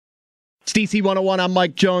It's DC101. I'm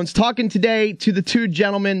Mike Jones, talking today to the two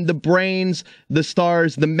gentlemen, the brains, the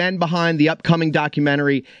stars, the men behind the upcoming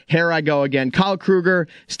documentary, Here I Go Again. Kyle Kruger,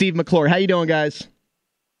 Steve McClure. How you doing, guys?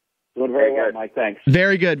 Doing very well, Mike. Thanks.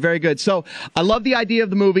 Very good, very good. So I love the idea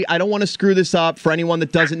of the movie. I don't want to screw this up. For anyone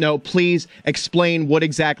that doesn't know, please explain what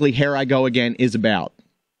exactly Here I Go Again is about.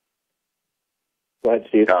 Go ahead,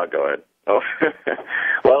 Steve. I'll go ahead. Oh,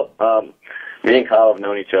 well, me and Kyle have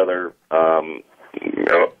known each other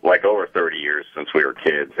like over 30 years since we were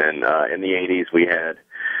kids, and in the 80s we had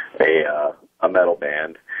a metal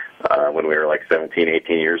band when we were like 17,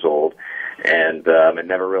 18 years old, and it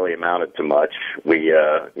never really amounted to much. We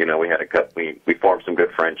had we formed some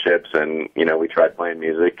good friendships, and we tried playing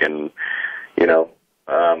music, and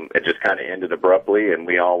it just kind of ended abruptly, and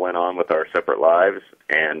we all went on with our separate lives,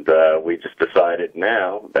 and we just decided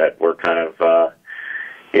now that we're kind of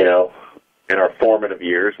in our formative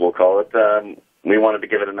years, we'll call it. We wanted to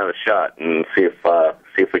give it another shot and see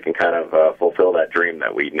if we can kind of fulfill that dream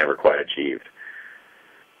that we never quite achieved.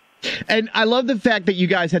 And I love the fact that you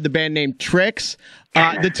guys had the band name Tricks,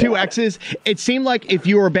 the two X's. It seemed like if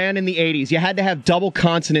you were a band in the 80s, you had to have double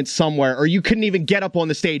consonants somewhere, or you couldn't even get up on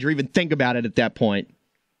the stage or even think about it at that point.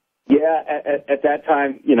 Yeah, at that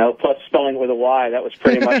time, plus spelling with a Y, that was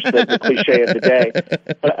pretty much the cliche of the day.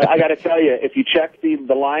 But I got to tell you, if you check the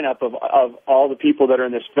lineup of all the people that are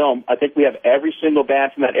in this film, I think we have every single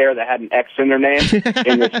band from that era that had an X in their name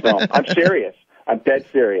in this film. I'm serious. I'm dead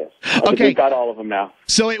serious. Okay. We've got all of them now.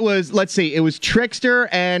 So it was, let's see, it was Trickster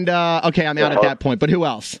and, okay, I'm out at that point, but who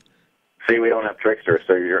else? See, we don't have Trickster,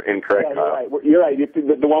 so you're incorrect. Yeah, you're right.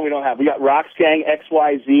 The one we don't have. We got Roxgang,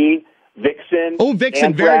 XYZ, Vixen. Oh, Vixen,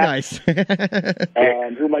 Anthrax, very nice.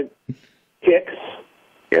 and who might Hicks?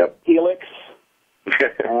 Yep. Helix.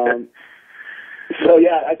 So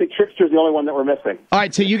yeah, I think Trickster's the only one that we're missing. All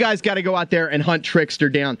right, so you guys got to go out there and hunt Trickster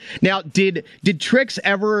down. Now, did Trix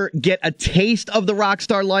ever get a taste of the rock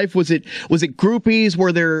star life? Was it groupies?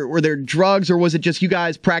 Were there drugs, or was it just you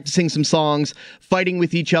guys practicing some songs, fighting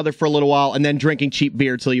with each other for a little while, and then drinking cheap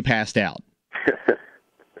beer till you passed out?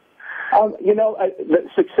 The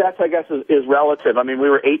success, I guess, is relative. I mean, we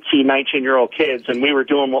were 18, 19-year-old kids, and we were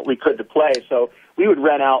doing what we could to play. So we would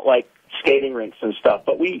rent out, like, skating rinks and stuff.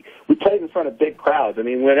 But we played in front of big crowds. I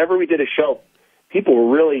mean, whenever we did a show, people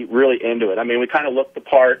were really, really into it. I mean, we kind of looked the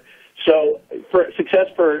part. So for success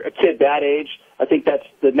for a kid that age, I think that's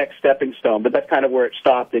the next stepping stone. But that's kind of where it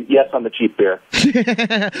stopped. And yes, on the cheap beer.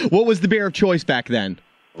 What was the beer of choice back then?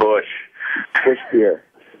 Bush beer.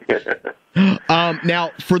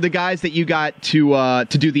 Now, for the guys that you got to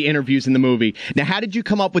do the interviews in the movie, now how did you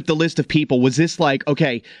come up with the list of people? Was this like,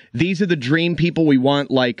 okay, these are the dream people we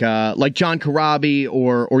want, like John Corabi,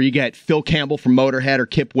 or you get Phil Campbell from Motorhead or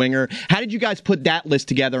Kip Winger? How did you guys put that list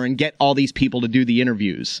together and get all these people to do the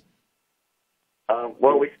interviews?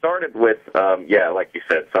 Well, we started with, like you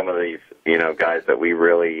said, some of these, guys that we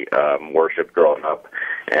really worshipped growing up,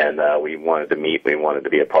 and we wanted to meet, we wanted to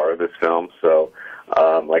be a part of this film, so...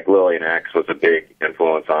 like Lillian X was a big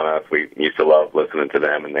influence on us. We used to love listening to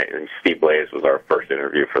them, and Steve Blaze was our first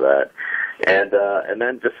interview for that. And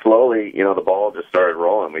then just slowly, the ball just started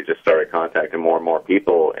rolling. We just started contacting more and more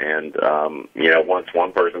people, and once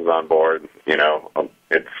one person's on board,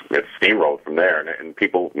 it's steamrolled from there, and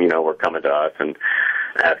people, were coming to us and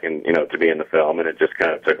asking, to be in the film, and it just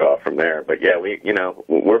kind of took off from there. But yeah,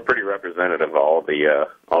 we're pretty representative of all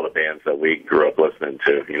the bands that we grew up listening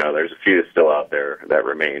to. There's a few still out there that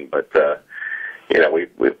remain, but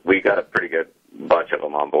we got a pretty good bunch of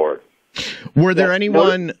them on board. Was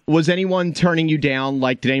anyone turning you down?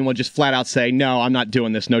 Like, did anyone just flat out say, no, I'm not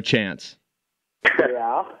doing this, no chance?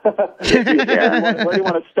 Yeah. Where do you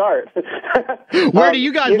want to start? Where do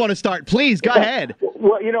you guys want to start? Please, go ahead.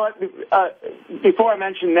 Well, you know what? Before I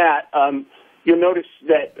mention that, you'll notice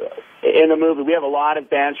that in the movie we have a lot of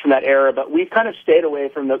bands from that era, but we've kind of stayed away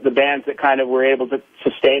from the bands that kind of were able to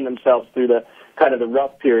sustain themselves through the kind of the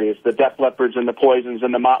rough periods, the Def Leppards and the Poisons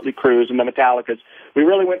and the Motley Crues and the Metallicas. We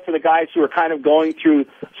really went for the guys who are kind of going through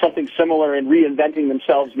something similar and reinventing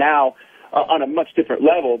themselves now on a much different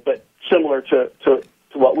level, but similar to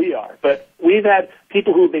what we are. But we've had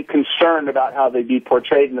people who have been concerned about how they'd be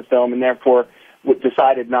portrayed in the film, and therefore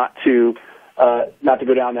decided not to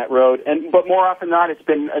go down that road. But more often than not, it's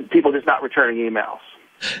been people just not returning emails.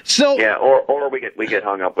 So yeah, or we get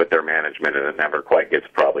hung up with their management, and it never quite gets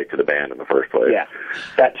probably to the band in the first place. Yeah,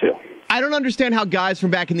 that too. I don't understand how guys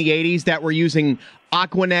from back in the 80s that were using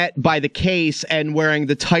Aquanet by the case and wearing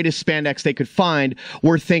the tightest spandex they could find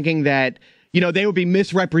were thinking that, they would be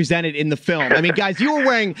misrepresented in the film. I mean, guys, you were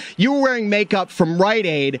wearing makeup from Rite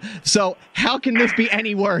Aid, so how can this be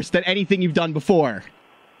any worse than anything you've done before?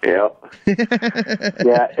 Yep.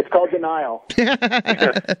 Yeah, it's called denial.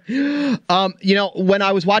 When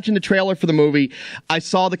I was watching the trailer for the movie, I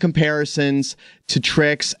saw the comparisons to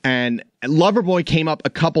Trix, and Loverboy came up a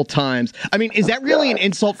couple times. I mean, is that really an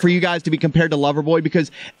insult for you guys to be compared to Loverboy? Because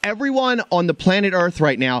everyone on the planet Earth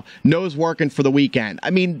right now knows Working for the Weekend. I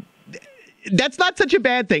mean, that's not such a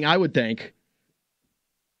bad thing, I would think.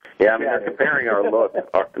 Yeah, I mean, they're comparing our look.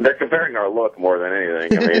 They're comparing our look more than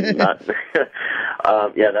anything. I mean, not.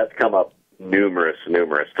 Yeah, that's come up numerous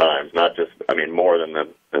times. Not just, I mean, more than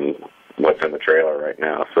what's in the trailer right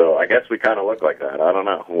now. So I guess we kind of look like that. I don't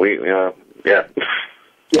know. Yeah.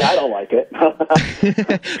 Yeah, I don't like it.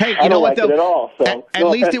 Hey, I don't like it at all. So at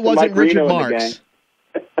least it wasn't Mike Richard Reno Marx.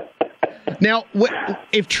 Now,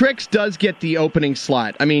 if Trix does get the opening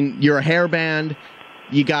slot, I mean, you're a hair band.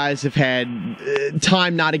 You guys have had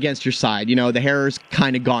time not against your side. You know, the hair is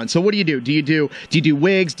kind of gone. So what do you do? Do you do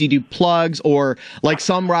wigs? Do you do plugs? Or like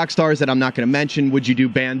some rock stars that I'm not going to mention, would you do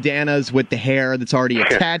bandanas with the hair that's already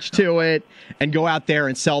attached to it and go out there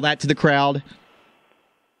and sell that to the crowd?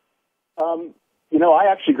 I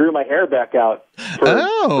actually grew my hair back out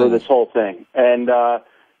for this whole thing. And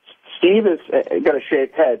Steve has got a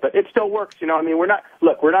shaved head, but it still works. I mean, we're not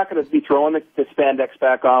going to be throwing the spandex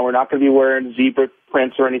back on. We're not going to be wearing zebra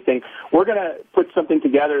prints or anything. We're going to put something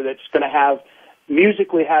together that's going to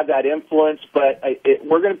musically have that influence, but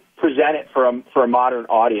we're going to present it for a modern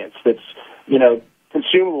audience that's,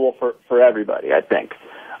 consumable for everybody, I think.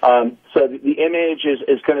 So the image is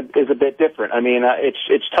a bit different. I mean,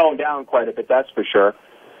 it's toned down quite a bit, that's for sure.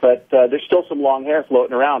 But there's still some long hair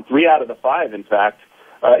floating around. 3 out of the 5, in fact.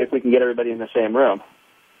 If we can get everybody in the same room.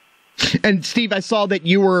 And Steve, I saw that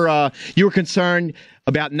you were concerned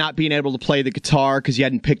about not being able to play the guitar because you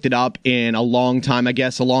hadn't picked it up in a long time, I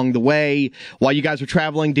guess, along the way. While you guys were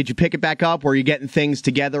traveling, did you pick it back up? Were you getting things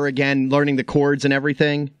together again, learning the chords and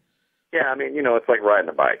everything? Yeah, I mean, it's like riding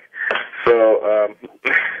a bike. So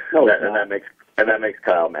that makes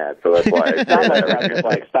Kyle mad. So that's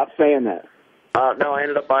why. Stop saying that. No, I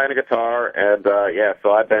ended up buying a guitar, and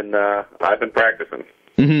so I've been practicing.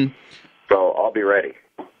 Mm-hmm. So I'll be ready.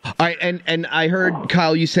 All right, and I heard,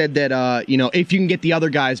 Kyle, you said that, if you can get the other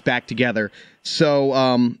guys back together.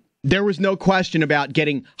 So there was no question about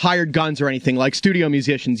getting hired guns or anything like studio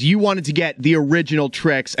musicians. You wanted to get the original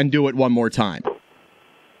Trix and do it one more time.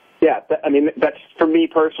 Yeah, I mean, that's, for me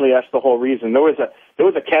personally, that's the whole reason. There was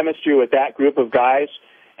a chemistry with that group of guys,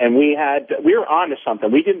 and we were onto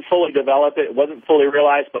something. We didn't fully develop it. It wasn't fully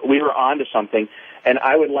realized, but we were onto something. And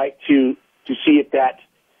I would like to see if that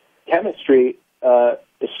chemistry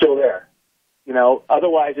is still there.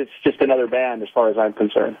 Otherwise it's just another band as far as I'm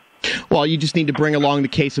concerned. Well, you just need to bring along the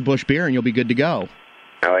case of Busch beer and you'll be good to go.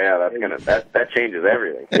 Oh yeah, that changes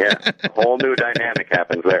everything. Yeah, a whole new dynamic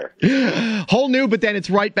happens there. Whole new, but then it's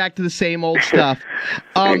right back to the same old stuff.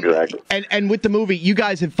 Exactly. And with the movie, you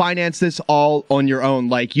guys have financed this all on your own.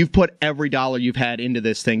 Like, you've put every dollar you've had into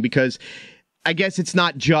this thing because I guess it's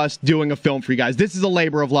not just doing a film for you guys. This is a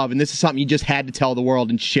labor of love, and this is something you just had to tell the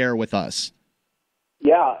world and share with us.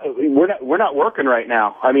 Yeah, we're not working right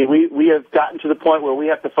now. I mean, we have gotten to the point where we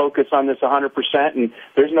have to focus on this 100%, and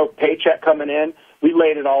there's no paycheck coming in. We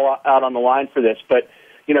laid it all out on the line for this, but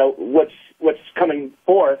what's coming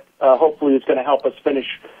forth hopefully is going to help us finish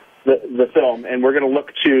the film, and we're going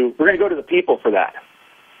to go to the people for that.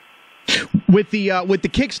 With the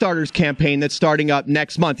Kickstarters campaign that's starting up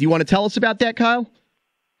next month, you want to tell us about that, Kyle?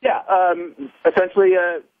 Yeah, essentially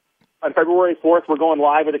on February 4th, we're going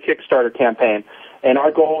live with a Kickstarter campaign, and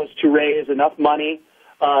our goal is to raise enough money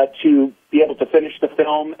to be able to finish the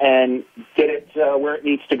film and get it where it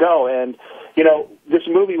needs to go. And this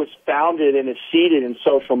movie was founded and is seeded in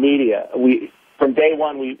social media. From day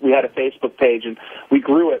one, we had a Facebook page, and we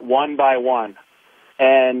grew it one by one.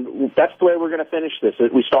 And that's the way we're going to finish this.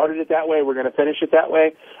 We started it that way. We're going to finish it that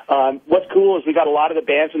way. What's cool is we got a lot of the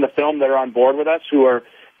bands in the film that are on board with us who are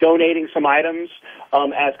donating some items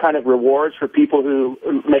as kind of rewards for people who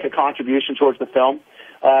make a contribution towards the film.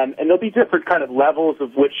 And there'll be different kind of levels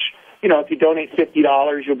of which, if you donate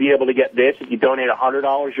 $50, you'll be able to get this. If you donate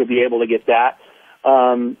 $100, you'll be able to get that.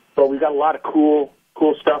 But we've got a lot of cool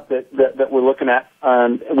stuff that we're looking at.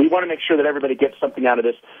 We want to make sure that everybody gets something out of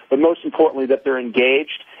this, but most importantly, that they're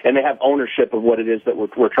engaged and they have ownership of what it is that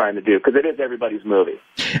we're trying to do, because it is everybody's movie.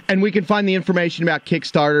 And we can find the information about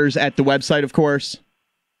Kickstarters at the website, of course.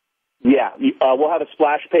 Yeah, we'll have a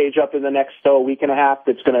splash page up in the next week and a half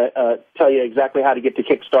that's going to tell you exactly how to get to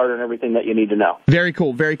Kickstarter and everything that you need to know. Very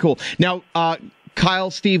cool, very cool. Now, Kyle,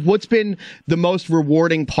 Steve, what's been the most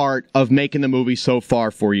rewarding part of making the movie so far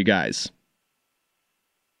for you guys?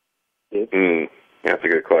 That's a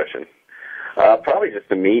good question. Probably just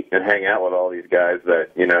to meet and hang out with all these guys that,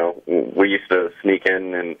 we used to sneak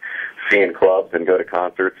in and see in clubs and go to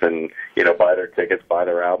concerts and, buy their tickets, buy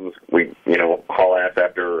their albums. We, haul ass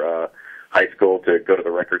after high school to go to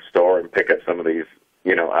the record store and pick up some of these,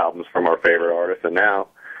 albums from our favorite artists. And now,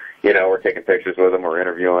 we're taking pictures with them, we're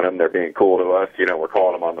interviewing them, they're being cool to us, we're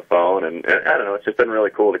calling them on the phone. And I don't know, it's just been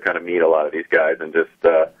really cool to kind of meet a lot of these guys and just,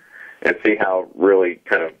 and see how really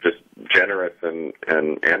kind of just generous and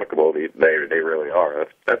amicable they really are.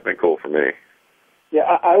 That's been cool for me.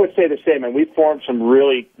 Yeah, I would say the same, and we've formed some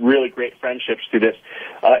really, really great friendships through this.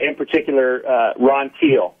 In particular, Ron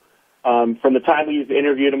Keel. From the time we've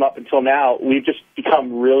interviewed him up until now, we've just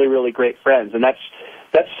become really, really great friends, and that's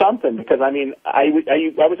something, because, I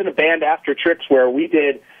was in a band after Tricks where we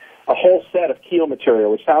did a whole set of Keel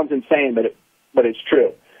material, which sounds insane, but it's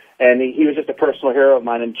true. And he was just a personal hero of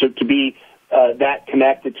mine, and to be that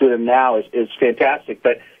connected to him now is fantastic.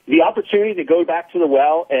 But the opportunity to go back to the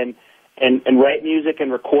well and write music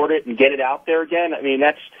and record it and get it out there again,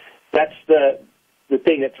 that's the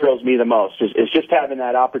thing that thrills me the most, is just having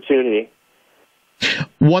that opportunity.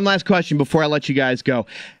 One last question before I let you guys go.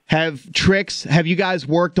 Have you guys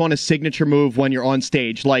worked on a signature move when you're on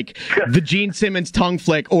stage, like the Gene Simmons tongue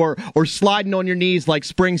flick or sliding on your knees like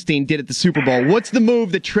Springsteen did at the Super Bowl? What's the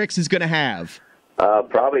move that Trix is going to have?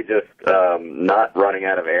 Probably just not running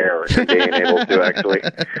out of air and being able to actually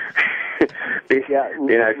stay there.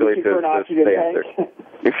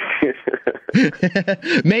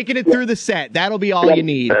 Making it through the set. That'll be all you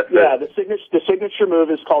need. The signature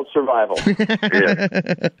move is called survival.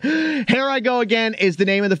 Here I Go Again is the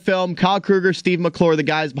name of the film. Kyle Kruger, Steve McClure, the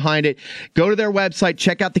guys behind it. Go to their website.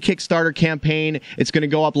 Check out the Kickstarter campaign. It's going to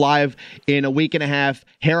go up live in a week and a half.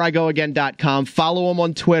 HereIGoAgain.com. Follow them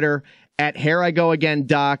on Twitter at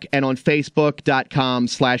HereIGoAgainDoc and on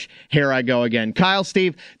Facebook.com/HereIGoAgain. Kyle,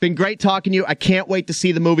 Steve, been great talking to you. I can't wait to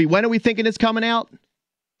see the movie. When are we thinking it's coming out?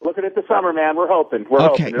 Looking at the summer, man. We're hoping. We're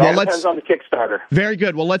hoping. It all depends on the Kickstarter. Very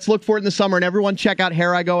good. Well, let's look for it in the summer. And everyone check out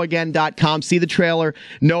HereIGoAgain.com. See the trailer.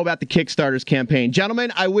 Know about the Kickstarter's campaign.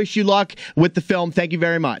 Gentlemen, I wish you luck with the film. Thank you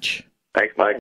very much. Thanks, Mike.